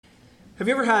Have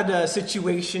you ever had a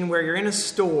situation where you're in a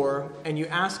store and you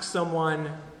ask someone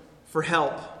for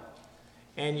help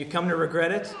and you come to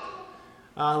regret it?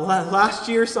 Last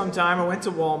year sometime I went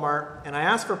to Walmart and I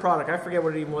asked for a product. I forget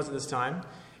what it even was at this time.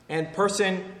 And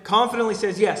person confidently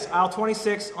says, yes, aisle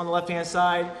 26 on the left-hand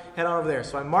side, head on over there.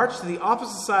 So I marched to the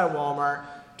opposite side of Walmart,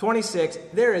 26.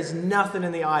 There is nothing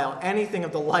in the aisle, anything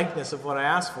of the likeness of what I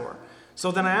asked for. So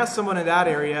then I asked someone in that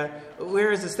area,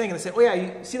 where is this thing? And they said, oh yeah,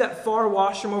 you see that far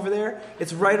washroom over there?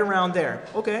 It's right around there.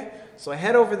 Okay. So I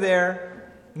head over there,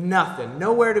 nothing,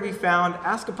 nowhere to be found.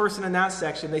 Ask a person in that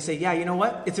section. They say, yeah, you know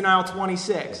what? It's in aisle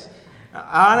 26.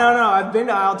 I don't know. I've been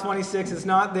to aisle 26. It's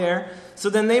not there. So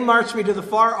then they march me to the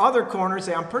far other corner and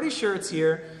say, I'm pretty sure it's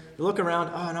here. You look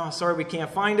around. Oh, no, sorry, we can't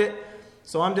find it.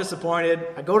 So I'm disappointed.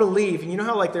 I go to leave. And you know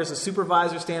how there's a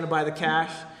supervisor standing by the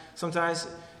cash sometimes?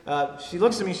 She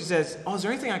looks at me and she says, oh, is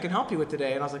there anything I can help you with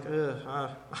today? And I was like, I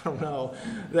don't know.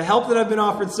 The help that I've been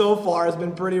offered so far has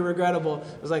been pretty regrettable.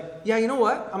 I was like, yeah, you know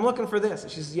what? I'm looking for this.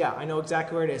 And she says, yeah, I know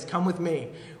exactly where it is. Come with me.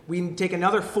 We take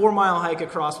another 4-mile hike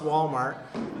across Walmart.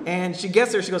 And she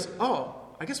gets there. She goes, oh,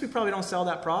 I guess we probably don't sell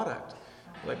that product.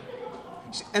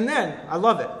 And then, I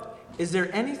love it. Is there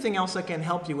anything else I can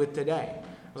help you with today?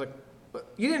 I was like,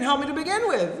 you didn't help me to begin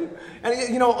with.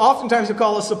 And, oftentimes you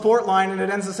call a support line and it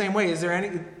ends the same way. Is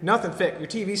there nothing fixed? Your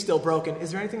TV's still broken.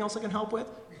 Is there anything else I can help with?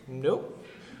 Nope.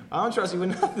 I don't trust you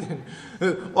with nothing.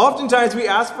 Oftentimes we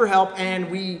ask for help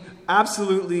and we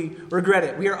absolutely regret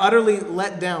it. We are utterly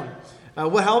let down.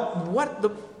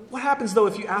 What happens, though,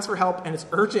 if you ask for help and it's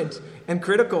urgent and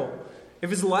critical?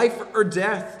 If it's life or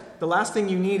death, the last thing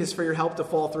you need is for your help to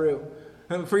fall through.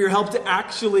 For your help to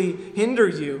actually hinder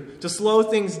you, to slow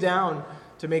things down,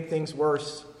 to make things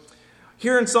worse.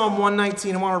 Here in Psalm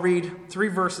 119, I want to read 3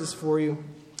 verses for you.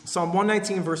 Psalm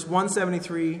 119, verse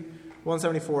 173,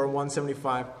 174, and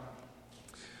 175.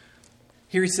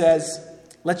 Here he says,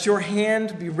 let your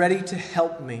hand be ready to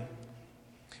help me,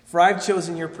 for I've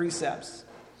chosen your precepts.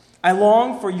 I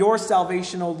long for your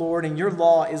salvation, O Lord, and your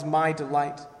law is my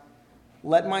delight.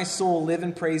 Let my soul live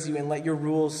and praise you, and let your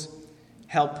rules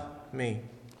help me.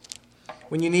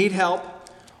 When you need help,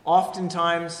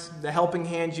 oftentimes the helping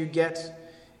hand you get,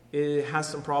 it has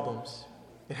some problems.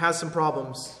 It has some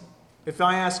problems. If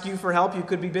I ask you for help, you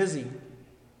could be busy.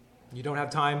 You don't have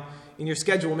time in your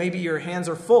schedule. Maybe your hands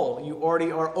are full. You already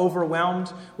are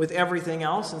overwhelmed with everything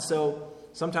else, and so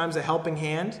sometimes a helping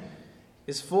hand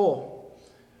is full.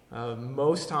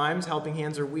 Most times, helping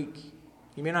hands are weak.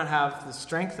 You may not have the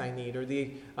strength I need or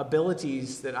the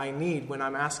abilities that I need when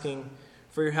I'm asking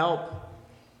for your help.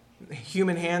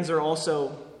 Human hands are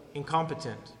also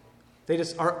incompetent. They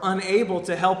just are unable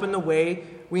to help in the way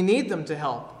we need them to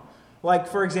help. Like,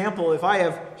 for example, if I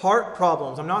have heart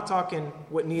problems, I'm not talking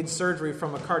what needs surgery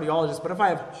from a cardiologist, but if I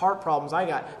have heart problems, I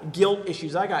got guilt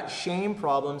issues, I got shame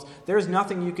problems, there's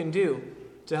nothing you can do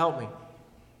to help me.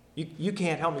 You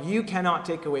can't help me. You cannot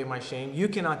take away my shame. You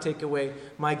cannot take away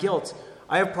my guilt.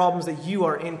 I have problems that you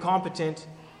are incompetent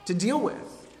to deal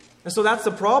with. And so that's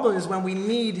the problem, is when we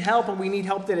need help, and we need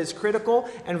help that is critical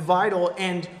and vital,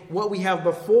 and what we have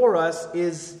before us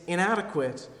is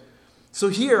inadequate. So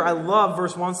here, I love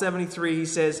verse 173. He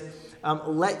says,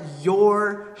 let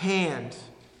your hand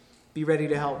be ready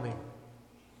to help me.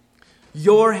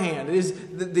 Your hand. It is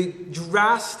the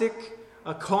drastic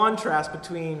contrast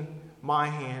between my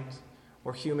hand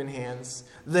or human hands.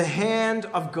 The hand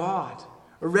of God,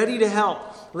 ready to help.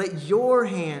 Let your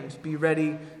hand be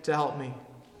ready to help me.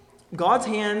 God's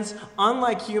hands,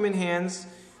 unlike human hands,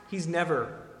 he's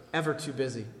never, ever too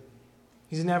busy.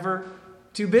 He's never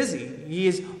too busy. He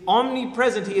is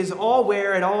omnipresent. He is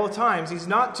all-aware at all times. He's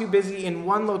not too busy in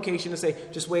one location to say,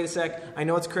 just wait a sec, I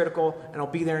know it's critical, and I'll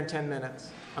be there in 10 minutes.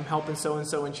 I'm helping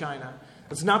so-and-so in China.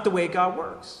 That's not the way God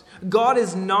works. God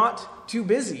is not too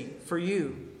busy for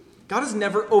you. God is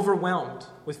never overwhelmed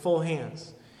with full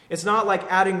hands. It's not like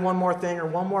adding one more thing or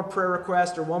one more prayer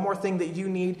request or one more thing that you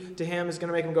need to him is going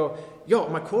to make him go, yo,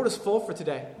 my quota's full for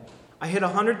today. I hit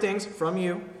 100 things from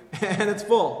you and it's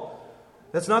full.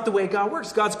 That's not the way God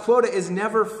works. God's quota is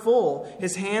never full.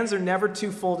 His hands are never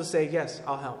too full to say, yes,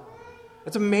 I'll help.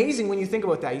 It's amazing when you think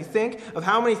about that. You think of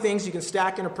how many things you can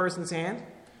stack in a person's hand,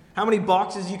 how many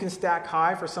boxes you can stack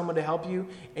high for someone to help you,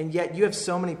 and yet you have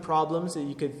so many problems that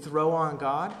you could throw on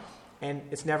God, and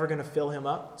it's never going to fill him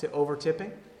up to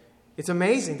over-tipping. It's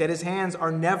amazing that his hands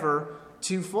are never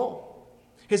too full.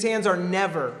 His hands are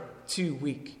never too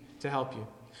weak to help you.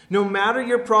 No matter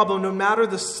your problem, no matter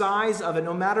the size of it,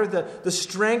 no matter the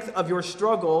strength of your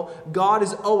struggle, God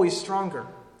is always stronger.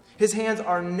 His hands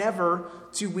are never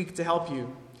too weak to help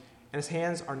you. And his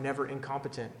hands are never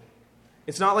incompetent.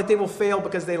 It's not like they will fail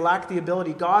because they lack the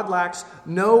ability. God lacks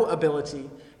no ability.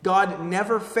 God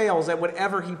never fails at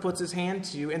whatever he puts his hand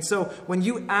to. And so when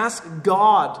you ask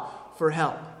God for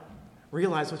help,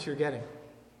 realize what you're getting.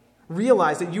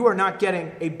 Realize that you are not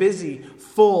getting a busy,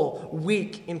 full,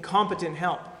 weak, incompetent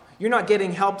help. You're not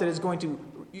getting help that is going to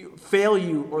fail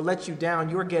you or let you down.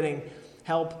 You're getting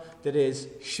help that is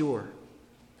sure.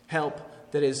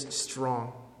 Help that is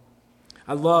strong.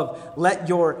 I love, let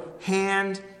your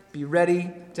hand be ready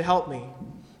to help me.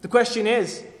 The question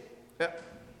is,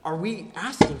 are we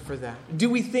asking for that? Do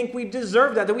we think we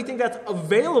deserve that? Do we think that's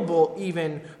available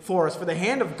even for us? For the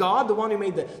hand of God, the one who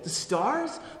made the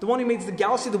stars, the one who made the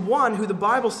galaxy, the one who the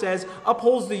Bible says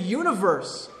upholds the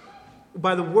universe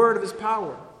by the word of his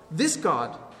power. This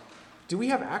God, do we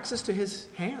have access to his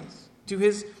hands, to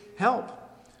his help?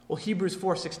 Well, Hebrews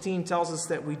 4:16 tells us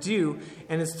that we do,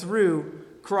 and it's through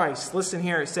Christ. Listen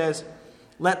here, it says,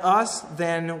 let us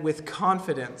then with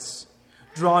confidence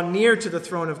draw near to the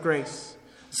throne of grace,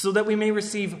 so that we may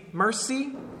receive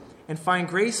mercy and find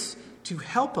grace to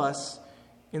help us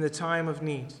in the time of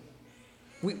need.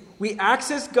 We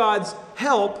access God's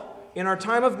help in our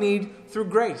time of need through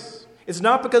grace. It's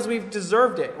not because we've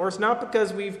deserved it, or it's not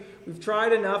because we've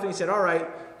tried enough and he said, all right,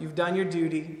 you've done your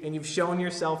duty and you've shown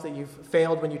yourself that you've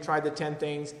failed when you tried the 10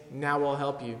 things, now I'll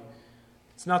help you.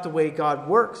 It's not the way God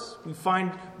works. We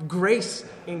find grace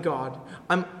in God.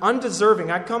 I'm undeserving.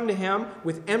 I come to him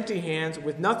with empty hands,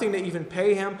 with nothing to even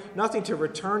pay him, nothing to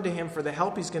return to him for the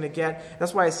help he's going to get.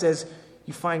 That's why it says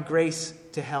you find grace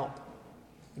to help.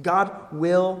 God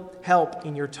will help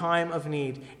in your time of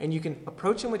need, and you can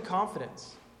approach him with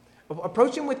confidence.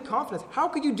 Approach him with confidence. How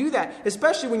could you do that?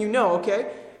 Especially when you know,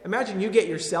 okay, imagine you get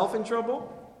yourself in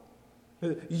trouble.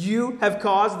 You have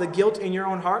caused the guilt in your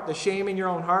own heart, the shame in your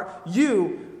own heart.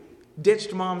 You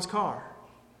ditched mom's car.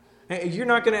 You're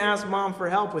not going to ask mom for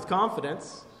help with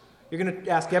confidence. You're going to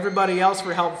ask everybody else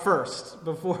for help first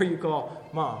before you call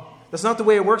mom. That's not the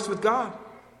way it works with God.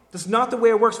 That's not the way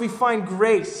it works. We find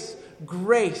grace,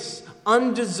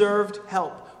 undeserved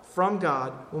help from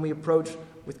God when we approach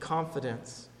with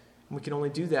confidence. And we can only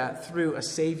do that through a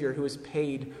Savior who has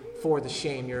paid for the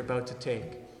shame you're about to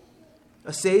take.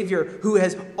 A Savior who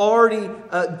has already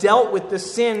dealt with the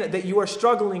sin that you are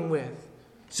struggling with.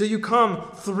 So you come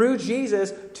through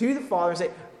Jesus to the Father and say,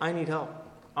 I need help.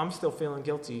 I'm still feeling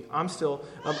guilty. I'm still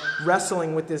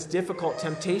wrestling with this difficult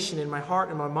temptation in my heart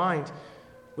and my mind.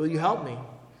 Will you help me?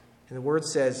 And the Word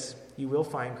says you will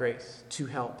find grace to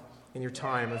help in your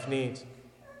time of need.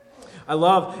 I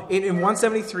love, in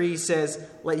 173 he says,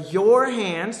 let your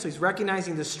hand, so he's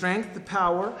recognizing the strength, the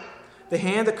power, the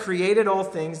hand that created all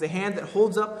things, the hand that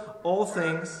holds up all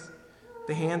things,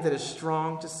 the hand that is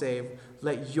strong to save.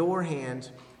 Let your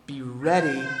hand be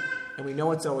ready, and we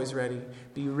know it's always ready,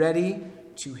 be ready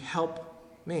to help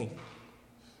me.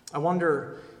 I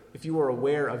wonder if you are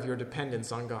aware of your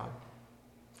dependence on God.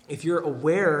 If you're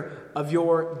aware of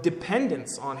your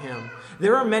dependence on him.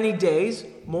 There are many days,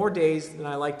 more days than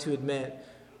I like to admit,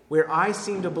 where I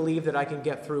seem to believe that I can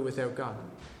get through without God.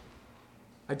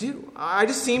 I do. I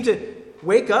just seem to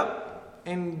wake up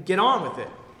and get on with it,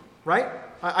 right?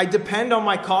 I depend on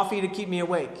my coffee to keep me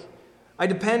awake. I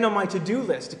depend on my to-do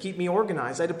list to keep me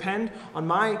organized. I depend on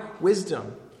my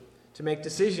wisdom to make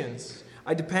decisions.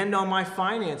 I depend on my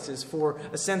finances for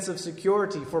a sense of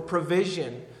security, for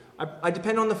provision. I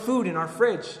depend on the food in our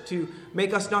fridge to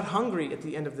make us not hungry at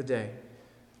the end of the day.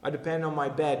 I depend on my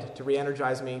bed to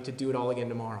re-energize me to do it all again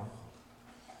tomorrow.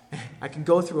 I can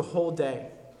go through a whole day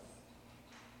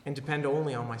and depend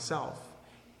only on myself,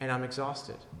 and I'm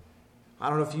exhausted. I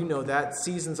don't know if you know that,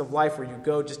 seasons of life where you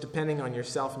go just depending on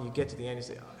yourself and you get to the end and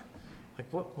you say,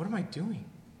 like, what am I doing?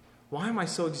 Why am I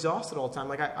so exhausted all the time?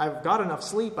 Like, I've got enough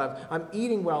sleep, I'm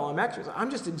eating well, I'm exercising.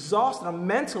 I'm just exhausted, I'm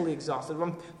mentally exhausted,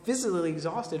 I'm physically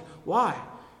exhausted. Why?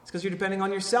 It's because you're depending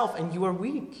on yourself and you are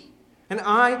weak. And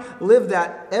I live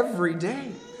that every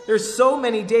day. There's so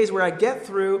many days where I get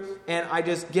through and I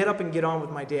just get up and get on with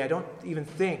my day. I don't even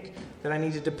think that I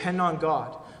need to depend on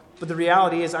God. But the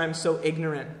reality is I'm so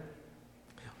ignorant.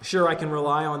 Sure, I can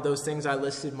rely on those things I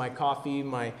listed, my coffee,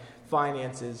 my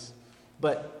finances,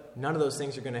 but none of those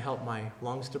things are going to help my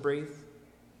lungs to breathe.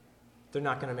 They're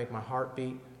not going to make my heart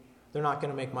beat. They're not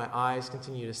going to make my eyes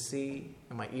continue to see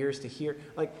and my ears to hear.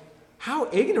 Like, how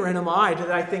ignorant am I that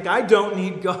I think I don't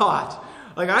need God?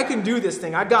 Like, I can do this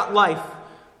thing. I got life.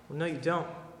 Well, no, you don't.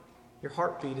 Your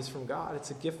heartbeat is from God.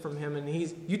 It's a gift from Him, and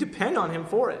you depend on Him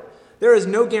for it. There is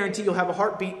no guarantee you'll have a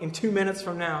heartbeat in 2 minutes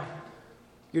from now.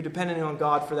 You're depending on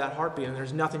God for that heartbeat, and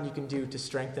there's nothing you can do to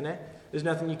strengthen it. There's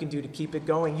nothing you can do to keep it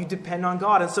going. You depend on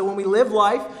God. And so when we live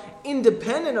life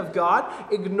independent of God,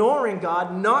 ignoring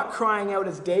God, not crying out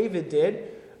as David did,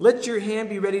 let your hand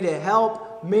be ready to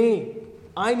help me.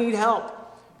 I need help.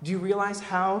 Do you realize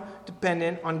how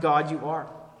dependent on God you are?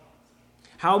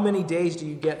 How many days do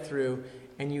you get through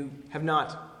and you have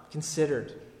not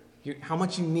considered how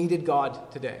much you needed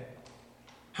God today?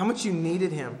 How much you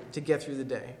needed Him to get through the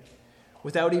day?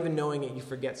 Without even knowing it, you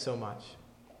forget so much.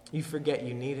 You forget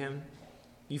you need Him.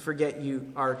 You forget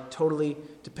you are totally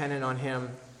dependent on Him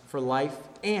for life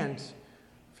and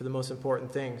for the most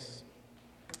important things.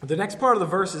 The next part of the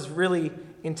verse is really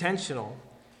intentional.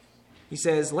 He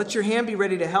says, let your hand be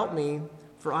ready to help me,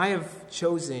 for I have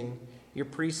chosen your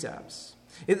precepts.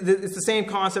 It's the same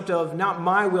concept of not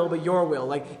my will, but your will.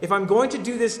 Like, if I'm going to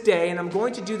do this day, and I'm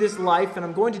going to do this life, and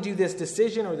I'm going to do this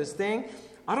decision or this thing,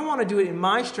 I don't want to do it in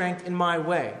my strength, in my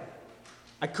way.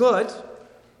 I could,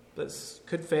 but it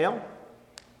could fail.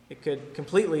 It could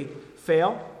completely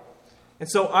fail. And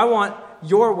so I want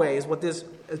your way, is what this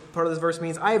part of this verse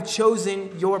means. I have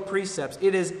chosen your precepts.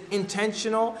 It is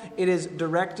intentional. It is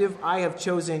directive. I have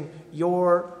chosen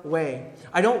your way.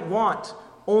 I don't want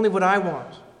only what I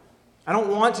want. I don't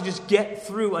want to just get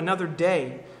through another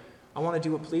day. I want to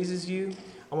do what pleases you.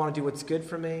 I want to do what's good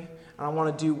for me. And I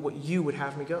want to do what you would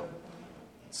have me go.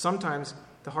 Sometimes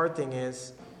the hard thing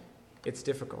is it's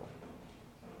difficult.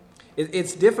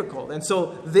 It's difficult. And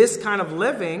so this kind of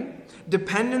living,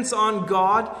 dependence on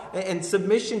God and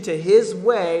submission to His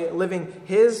way, living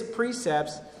His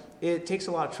precepts, it takes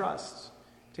a lot of trust.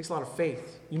 It takes a lot of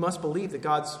faith. You must believe that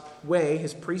God's way,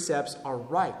 His precepts, are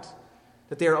right.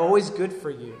 That they are always good for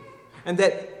you. And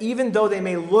that even though they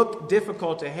may look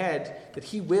difficult ahead, that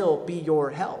He will be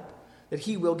your help. That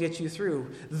He will get you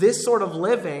through. This sort of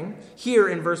living here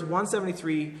in verse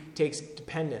 173 takes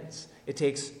dependence. It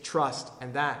takes trust.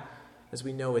 And that, as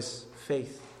we know, is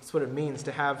faith. That's what it means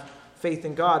to have faith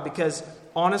in God. Because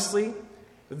honestly,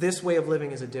 this way of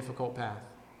living is a difficult path.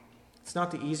 It's not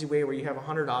the easy way where you have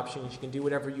 100 options. You can do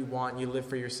whatever you want and you live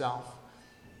for yourself.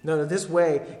 No, this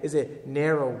way is a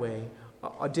narrow way.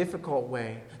 A difficult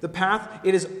way. The path,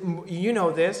 it is, you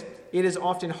know this, it is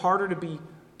often harder to be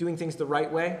doing things the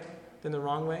right way than the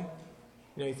wrong way.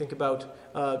 You know, you think about,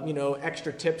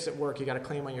 extra tips at work you got to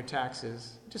claim on your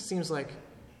taxes. It just seems like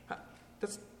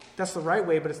that's the right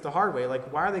way, but it's the hard way.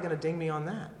 Like, why are they going to ding me on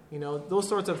that? You know, those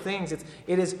sorts of things.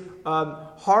 It is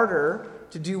harder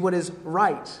to do what is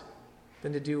right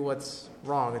than to do what's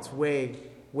wrong. It's way,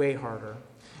 way harder.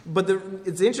 But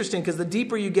it's interesting because the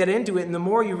deeper you get into it and the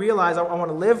more you realize I want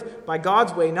to live by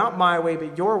God's way, not my way,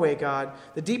 but your way, God,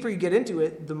 the deeper you get into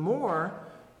it, the more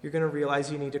you're going to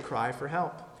realize you need to cry for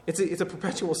help. It's a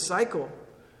perpetual cycle.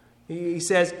 He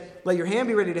says, let your hand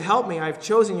be ready to help me. I've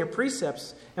chosen your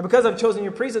precepts. And because I've chosen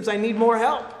your precepts, I need more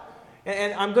help.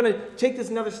 And I'm going to take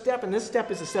this another step. And this step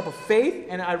is a step of faith.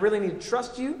 And I really need to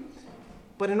trust you.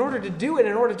 But in order to do it,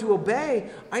 in order to obey,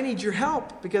 I need your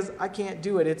help because I can't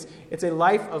do it. It's a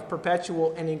life of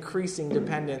perpetual and increasing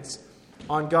dependence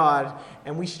on God.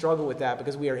 And we struggle with that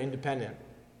because we are independent.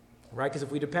 Right? Because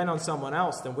if we depend on someone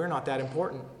else, then we're not that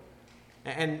important.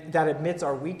 And that admits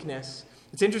our weakness.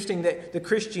 It's interesting that the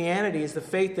Christianity is the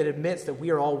faith that admits that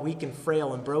we are all weak and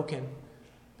frail and broken.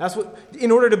 That's what,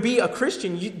 in order to be a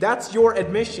Christian, that's your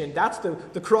admission. That's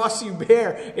the cross you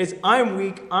bear, is I'm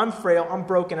weak, I'm frail, I'm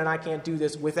broken, and I can't do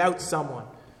this without someone,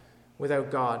 without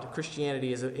God.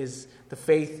 Christianity is the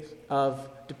faith of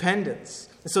dependence.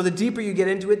 And so the deeper you get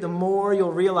into it, the more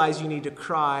you'll realize you need to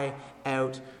cry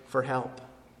out for help.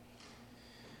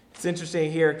 It's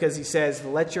interesting here because he says,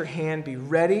 let your hand be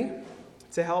ready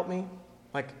to help me.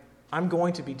 Like, I'm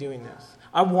going to be doing this.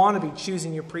 I want to be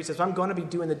choosing your precepts. I'm going to be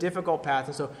doing the difficult path.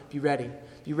 And so be ready.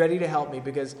 Be ready to help me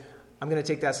because I'm going to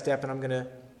take that step and I'm going to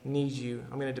need you.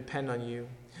 I'm going to depend on you.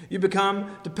 You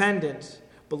become dependent,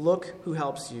 but look who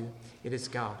helps you. It is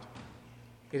God.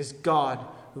 It is God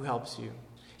who helps you.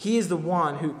 He is the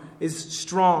one who is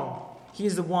strong. He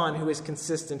is the one who is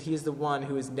consistent. He is the one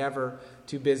who is never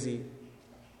too busy.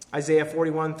 Isaiah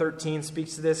 41:13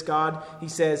 speaks to this. God, he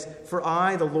says, for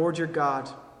I, the Lord your God,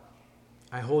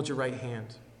 I hold your right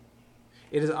hand.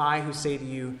 It is I who say to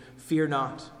you, fear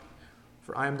not,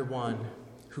 for I am the one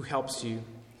who helps you.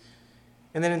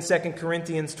 And then in 2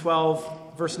 Corinthians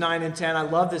 12, verse 9 and 10, I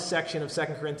love this section of 2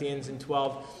 Corinthians in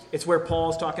 12. It's where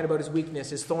Paul's talking about his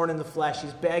weakness, his thorn in the flesh.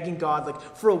 He's begging God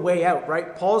for a way out,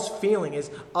 right? Paul's feeling is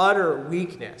utter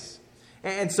weakness.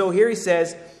 And so here he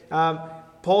says,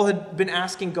 Paul had been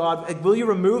asking God, will you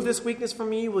remove this weakness from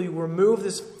me? Will you remove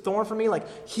this thorn from me?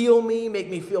 Heal me, make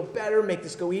me feel better, make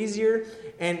this go easier.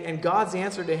 And God's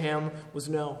answer to him was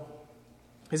no.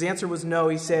 His answer was no.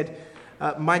 He said,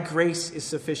 my grace is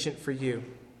sufficient for you.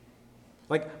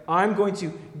 Like, I'm going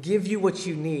to give you what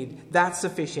you need. That's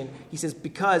sufficient. He says,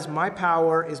 because my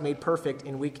power is made perfect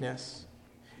in weakness.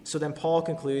 So then Paul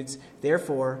concludes,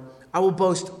 therefore, I will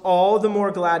boast all the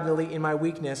more gladly in my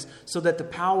weakness, so that the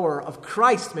power of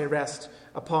Christ may rest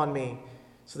upon me.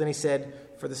 So then he said,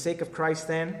 for the sake of Christ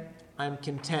then, I'm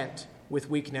content with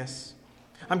weakness.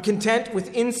 I'm content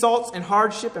with insults and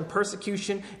hardship and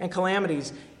persecution and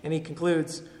calamities. And he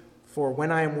concludes, for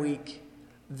when I am weak,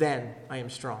 then I am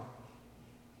strong.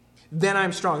 Then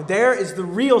I'm strong. There is the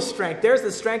real strength. There's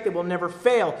the strength that will never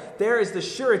fail. There is the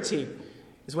surety,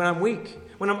 is when I'm weak,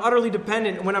 when I'm utterly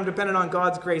dependent, and when I'm dependent on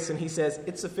God's grace. And he says,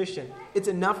 it's sufficient. It's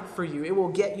enough for you. It will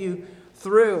get you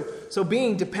through. So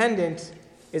being dependent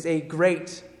is a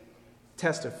great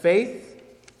test of faith,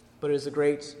 but it is a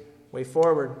great way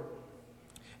forward.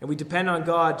 And we depend on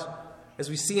God, as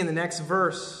we see in the next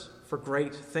verse, for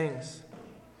great things.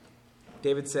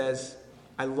 David says,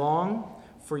 I long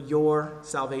for your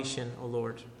salvation, O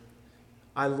Lord.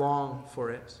 I long for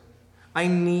it. I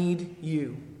need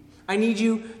you. I need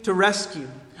you to rescue.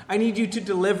 I need you to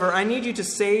deliver. I need you to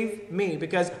save me,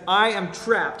 because I am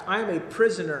trapped. I am a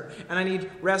prisoner and I need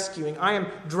rescuing. I am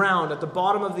drowned at the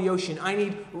bottom of the ocean. I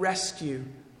need rescue.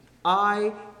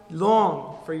 I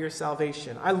long for your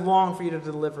salvation. I long for you to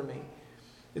deliver me.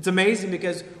 It's amazing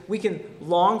because we can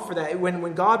long for that.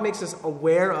 When God makes us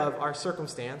aware of our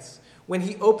circumstance, when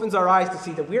he opens our eyes to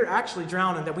see that we're actually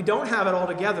drowning, that we don't have it all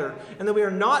together, and that we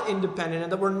are not independent,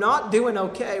 and that we're not doing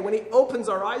okay, when he opens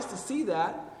our eyes to see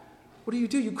that, what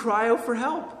do? You cry out for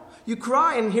help. You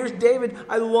cry, and here's David,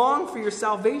 I long for your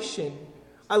salvation.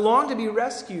 I long to be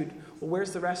rescued. Well,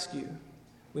 where's the rescue?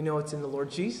 We know it's in the Lord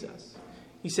Jesus.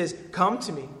 He says, come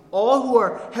to me, all who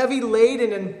are heavy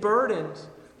laden and burdened.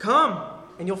 Come,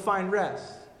 and you'll find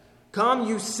rest. Come,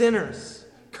 you sinners.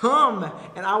 Come,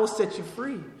 and I will set you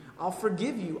free. I'll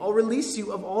forgive you. I'll release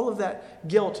you of all of that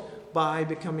guilt by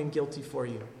becoming guilty for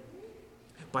you.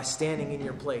 By standing in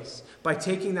your place. By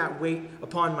taking that weight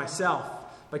upon myself.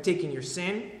 By taking your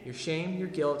sin, your shame, your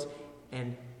guilt,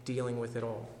 and dealing with it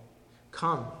all.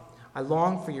 Come. I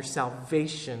long for your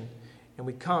salvation. And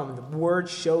we come. The word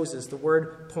shows us. The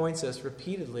word points us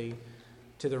repeatedly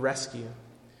to the rescue.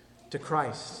 To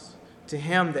Christ. To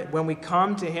him, that when we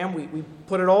come to him, we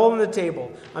put it all on the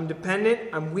table. I'm dependent,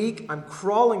 I'm weak, I'm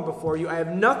crawling before you. I have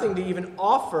nothing to even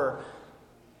offer.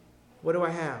 What do I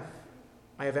have?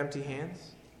 I have empty hands.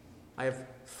 I have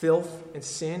filth and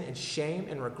sin and shame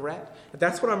and regret.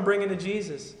 That's what I'm bringing to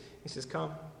Jesus. He says,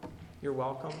 come, you're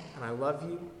welcome, and I love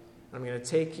you, and I'm going to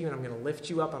take you, and I'm going to lift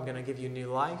you up. I'm going to give you new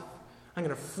life. I'm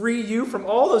going to free you from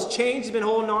all those chains you've been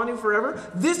holding on to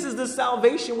forever. This is the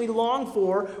salvation we long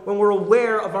for when we're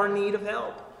aware of our need of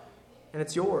help. And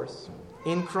it's yours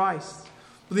in Christ.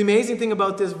 Well, the amazing thing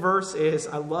about this verse is,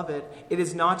 I love it, it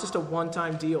is not just a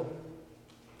one-time deal.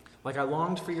 Like, I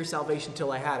longed for your salvation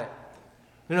till I had it.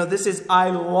 No, this is, I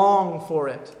long for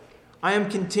it. I am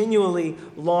continually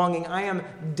longing. I am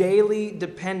daily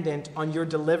dependent on your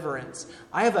deliverance.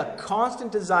 I have a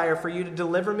constant desire for you to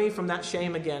deliver me from that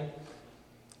shame again.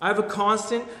 I have a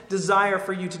constant desire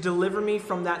for you to deliver me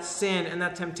from that sin and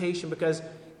that temptation, because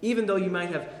even though you might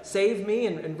have saved me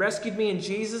and rescued me in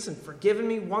Jesus and forgiven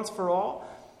me once for all,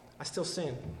 I still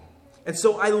sin. And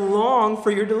so I long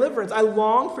for your deliverance. I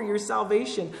long for your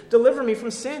salvation. Deliver me from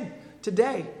sin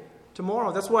today,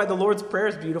 tomorrow. That's why the Lord's Prayer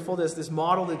is beautiful. There's this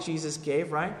model that Jesus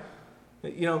gave, right?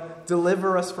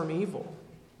 Deliver us from evil.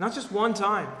 Not just one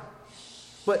time,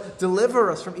 but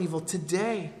deliver us from evil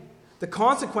today. The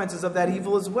consequences of that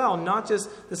evil as well, not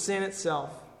just the sin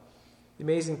itself. The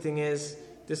amazing thing is,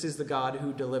 this is the God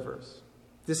who delivers.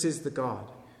 This is the God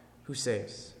who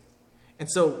saves. And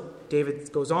so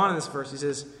David goes on in this verse. He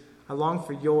says, I long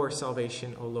for your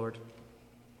salvation, O Lord,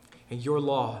 and your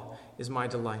law is my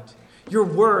delight. Your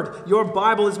word, your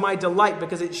Bible is my delight,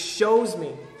 because it shows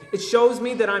me. It shows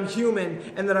me that I'm human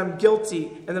and that I'm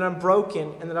guilty and that I'm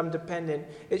broken and that I'm dependent.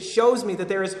 It shows me that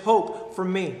there is hope for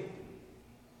me.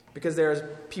 Because there's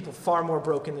people far more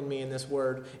broken than me in this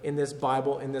word, in this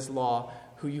Bible, in this law,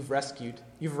 who you've rescued,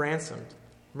 you've ransomed.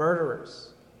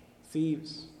 Murderers,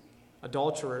 thieves,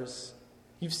 adulterers.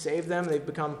 You've saved them. They've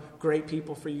become great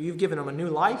people for you. You've given them a new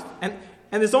life. And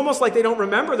it's almost like they don't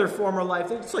remember their former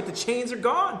life. It's like the chains are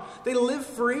gone. They live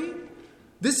free.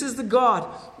 This is the God.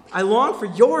 I long for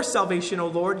your salvation, O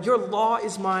Lord. Your law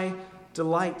is my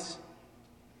delight.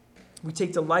 We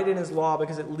take delight in his law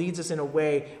because it leads us in a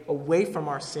way away from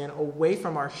our sin, away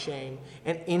from our shame,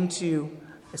 and into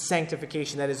a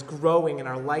sanctification that is growing in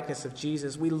our likeness of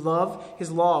Jesus. We love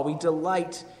his law. We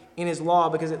delight in his law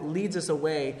because it leads us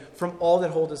away from all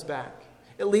that holds us back.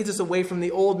 It leads us away from the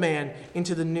old man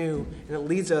into the new, and it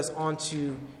leads us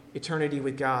onto eternity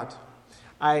with God.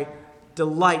 I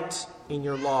delight in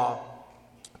your law.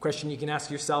 A question you can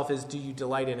ask yourself is, do you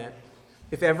delight in it?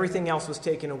 If everything else was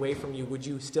taken away from you, would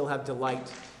you still have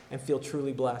delight and feel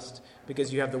truly blessed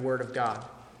because you have the Word of God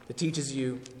that teaches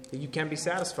you that you can be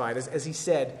satisfied? As he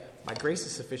said, my grace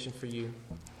is sufficient for you.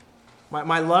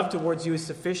 My love towards you is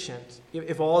sufficient.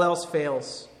 If all else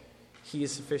fails, he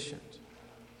is sufficient.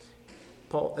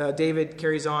 David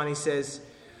carries on. He says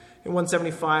in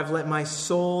 175, let my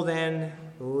soul then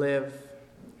live.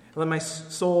 Let my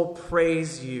soul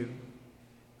praise you.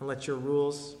 And let your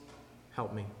rules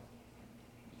help me.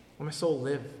 Let my soul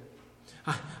live.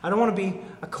 I don't want to be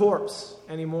a corpse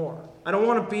anymore. I don't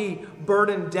want to be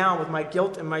burdened down with my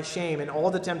guilt and my shame and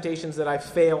all the temptations that I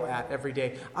fail at every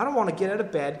day. I don't want to get out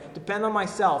of bed, depend on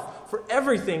myself for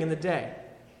everything in the day.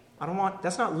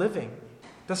 That's not living.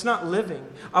 That's not living.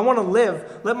 I want to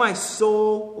live. Let my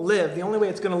soul live. The only way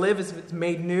it's going to live is if it's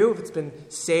made new, if it's been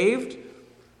saved,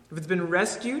 if it's been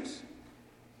rescued,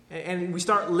 and we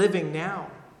start living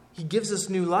now. He gives us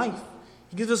new life.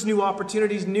 He gives us new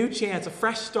opportunities, new chance, a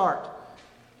fresh start.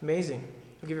 Amazing.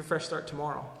 He'll give you a fresh start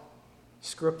tomorrow. You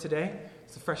screw up today,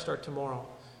 it's a fresh start tomorrow.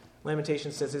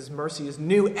 Lamentation says his mercy is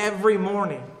new every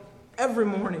morning. Every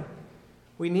morning.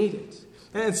 We need it.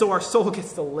 And so our soul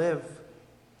gets to live.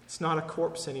 It's not a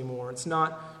corpse anymore. It's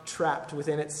not trapped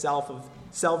within itself of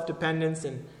self-dependence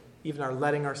and even our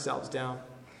letting ourselves down.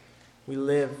 We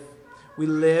live. We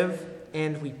live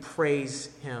and we praise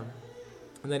him.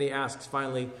 And then he asks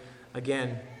finally,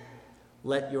 again,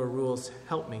 let your rules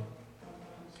help me.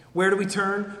 Where do we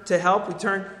turn to help? We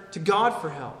turn to God for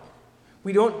help.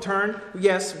 We don't turn,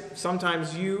 yes,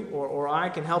 sometimes you or I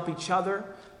can help each other,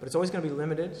 but it's always going to be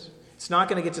limited. It's not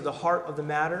going to get to the heart of the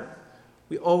matter.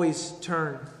 We always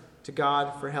turn to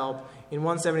God for help. In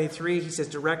 173, he says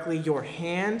directly, your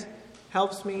hand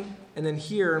helps me. And then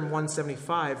here in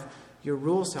 175, your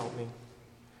rules help me.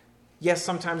 Yes,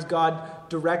 sometimes God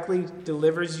directly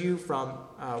delivers you from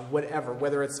whatever,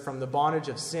 whether it's from the bondage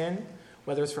of sin,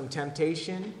 whether it's from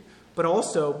temptation, but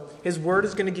also his word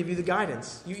is going to give you the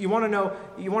guidance. You want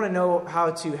to know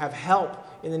how to have help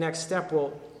in the next step.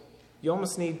 Well, you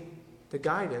almost need the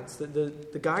guidance,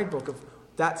 the guidebook of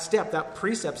that step, that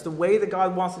precepts, the way that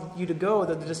God wants you to go,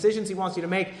 the decisions he wants you to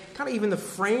make, kind of even the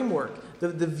framework,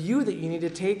 the view that you need to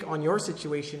take on your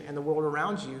situation and the world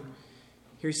around you.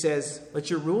 Here he says, let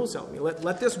your rules help me.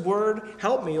 Let this word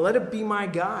help me. Let it be my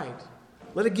guide.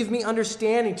 Let it give me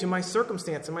understanding to my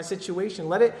circumstance and my situation.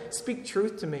 Let it speak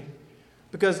truth to me.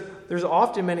 Because there's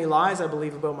often many lies I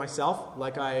believe about myself,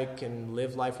 like I can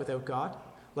live life without God,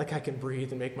 like I can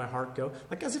breathe and make my heart go,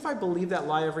 like as if I believe that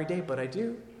lie every day, but I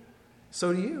do.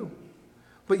 So do you.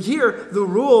 But here, the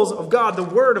rules of God, the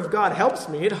Word of God helps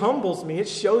me. It humbles me. It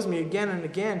shows me again and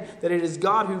again that it is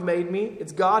God who made me.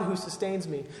 It's God who sustains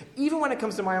me. Even when it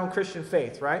comes to my own Christian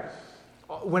faith, right?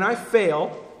 When I fail,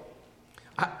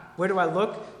 where do I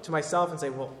look to myself and say,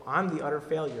 well, I'm the utter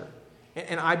failure.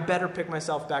 And I better pick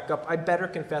myself back up. I better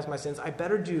confess my sins. I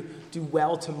better do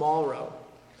well tomorrow.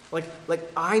 Like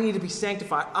I need to be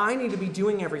sanctified. I need to be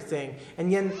doing everything.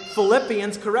 And then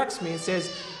Philippians corrects me and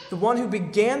says, the one who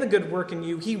began the good work in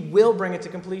you, he will bring it to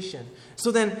completion.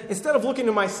 So then, instead of looking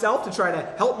to myself to try to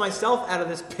help myself out of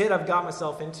this pit I've got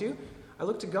myself into, I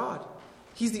look to God.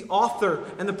 He's the author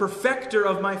and the perfecter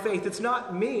of my faith. It's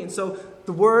not me. And so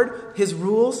the word, his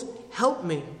rules, help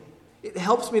me. It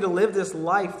helps me to live this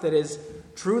life that is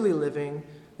truly living,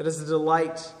 that is a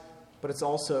delight, but it's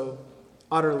also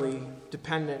utterly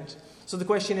dependent. So the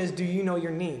question is, do you know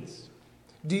your needs?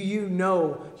 Do you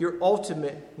know your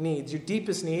ultimate needs? Your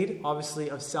deepest need,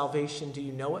 obviously, of salvation, do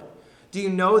you know it? Do you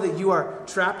know that you are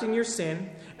trapped in your sin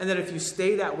and that if you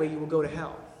stay that way, you will go to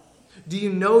hell? Do you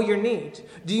know your need?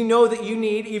 Do you know that you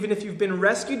need, even if you've been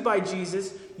rescued by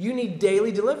Jesus, you need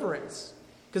daily deliverance?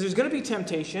 Because there's going to be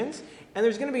temptations and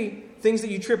there's going to be things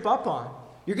that you trip up on.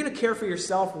 You're going to care for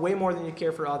yourself way more than you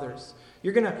care for others.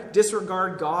 You're going to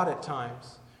disregard God at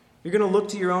times. You're going to look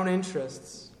to your own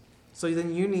interests. So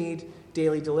then you need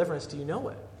daily deliverance. Do you know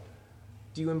it?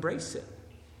 Do you embrace it?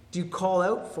 Do you call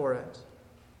out for it?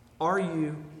 Are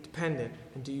you dependent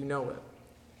and do you know it?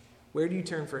 Where do you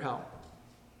turn for help?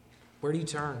 Where do you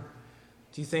turn?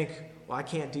 Do you think, well, I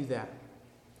can't do that.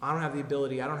 I don't have the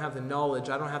ability. I don't have the knowledge.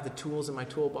 I don't have the tools in my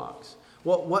toolbox.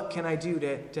 What can I do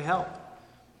to help?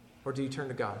 Or do you turn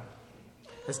to God?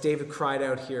 As David cried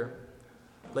out here,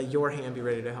 let your hand be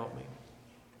ready to help me.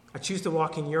 I choose to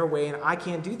walk in your way, and I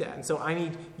can't do that. And so I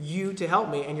need you to help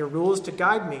me, and your rules to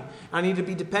guide me. I need to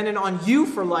be dependent on you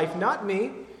for life, not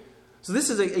me. So this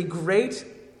is a great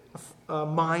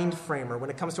mind framer when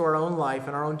it comes to our own life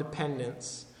and our own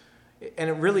dependence. And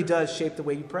it really does shape the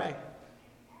way you pray.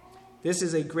 This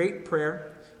is a great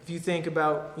prayer. If you think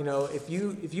about, if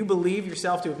you believe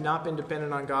yourself to have not been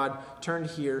dependent on God, turn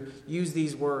here, use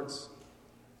these words.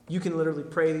 You can literally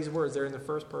pray these words. They're in the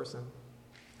first person.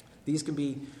 These can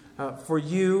be for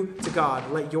you to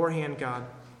God. Let your hand, God,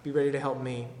 be ready to help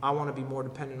me. I want to be more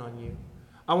dependent on you.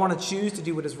 I want to choose to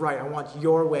do what is right. I want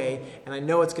your way, and I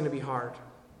know it's going to be hard.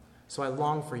 So I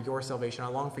long for your salvation. I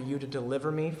long for you to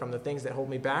deliver me from the things that hold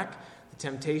me back, the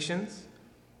temptations.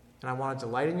 And I want to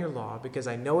delight in your law because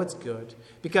I know it's good.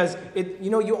 Because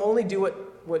you only do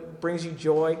what brings you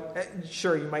joy.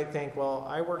 Sure, you might think, well,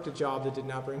 I worked a job that did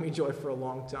not bring me joy for a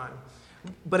long time.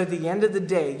 But at the end of the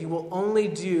day, you will only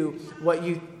do what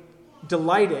you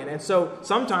delight in. And so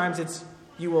sometimes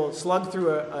you will slug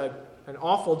through an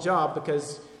awful job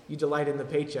because you delight in the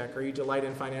paycheck or you delight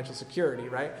in financial security,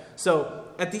 right? So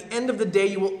at the end of the day,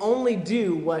 you will only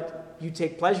do what you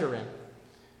take pleasure in.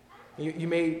 You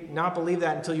may not believe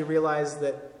that until you realize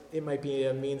that it might be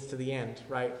a means to the end,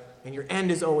 right? And your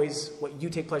end is always what you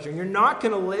take pleasure in. You're not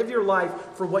going to live your life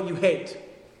for what you hate.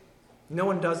 No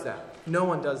one does that. No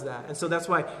one does that. And so that's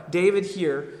why David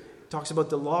here talks about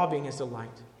the law being his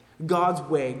delight. God's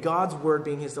way, God's word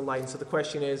being his delight. And so the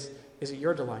question is it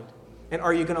your delight? And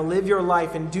are you going to live your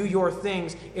life and do your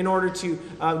things in order to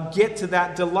get to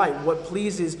that delight, what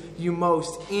pleases you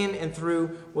most in and through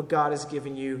what God has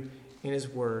given you in his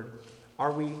word?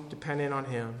 Are we dependent on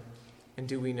him, and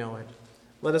do we know it?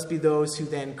 Let us be those who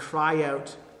then cry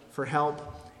out for help,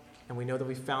 and we know that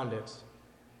we found it.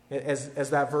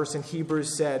 As that verse in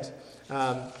Hebrews said,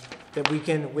 that we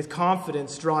can, with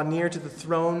confidence, draw near to the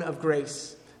throne of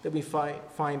grace, that we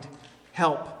find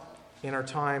help in our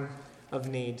time of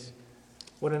need.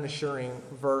 What an assuring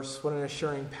verse, what an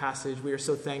assuring passage. We are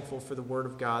so thankful for the word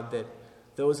of God that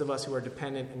those of us who are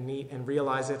dependent and need and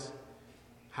realize it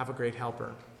have a great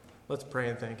helper. Let's pray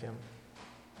and thank him.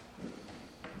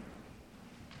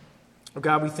 Oh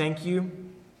God, we thank you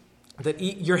that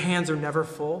your hands are never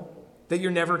full, that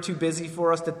you're never too busy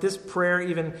for us, that this prayer,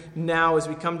 even now as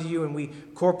we come to you and we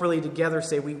corporately together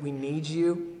say we need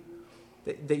you,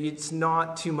 that it's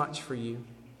not too much for you.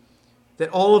 That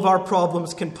all of our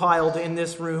problems compiled in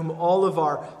this room, all of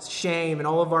our shame and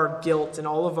all of our guilt and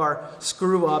all of our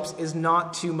screw-ups is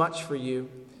not too much for you,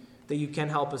 that you can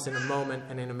help us in a moment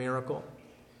and in a miracle.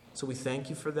 So we thank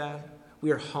you for that.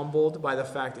 We are humbled by the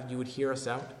fact that you would hear us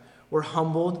out. We're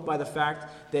humbled by the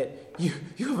fact that you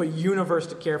have a universe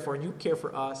to care for and you care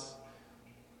for us.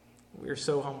 We are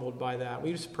so humbled by that.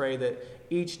 We just pray that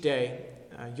each day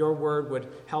your word would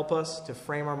help us to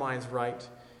frame our minds right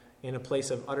in a place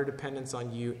of utter dependence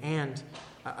on you and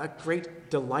a great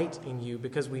delight in you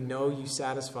because we know you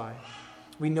satisfy.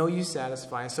 We know you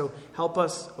satisfy. So help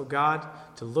us, O God,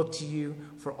 to look to you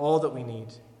for all that we need.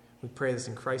 We pray this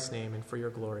in Christ's name and for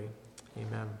your glory.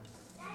 Amen.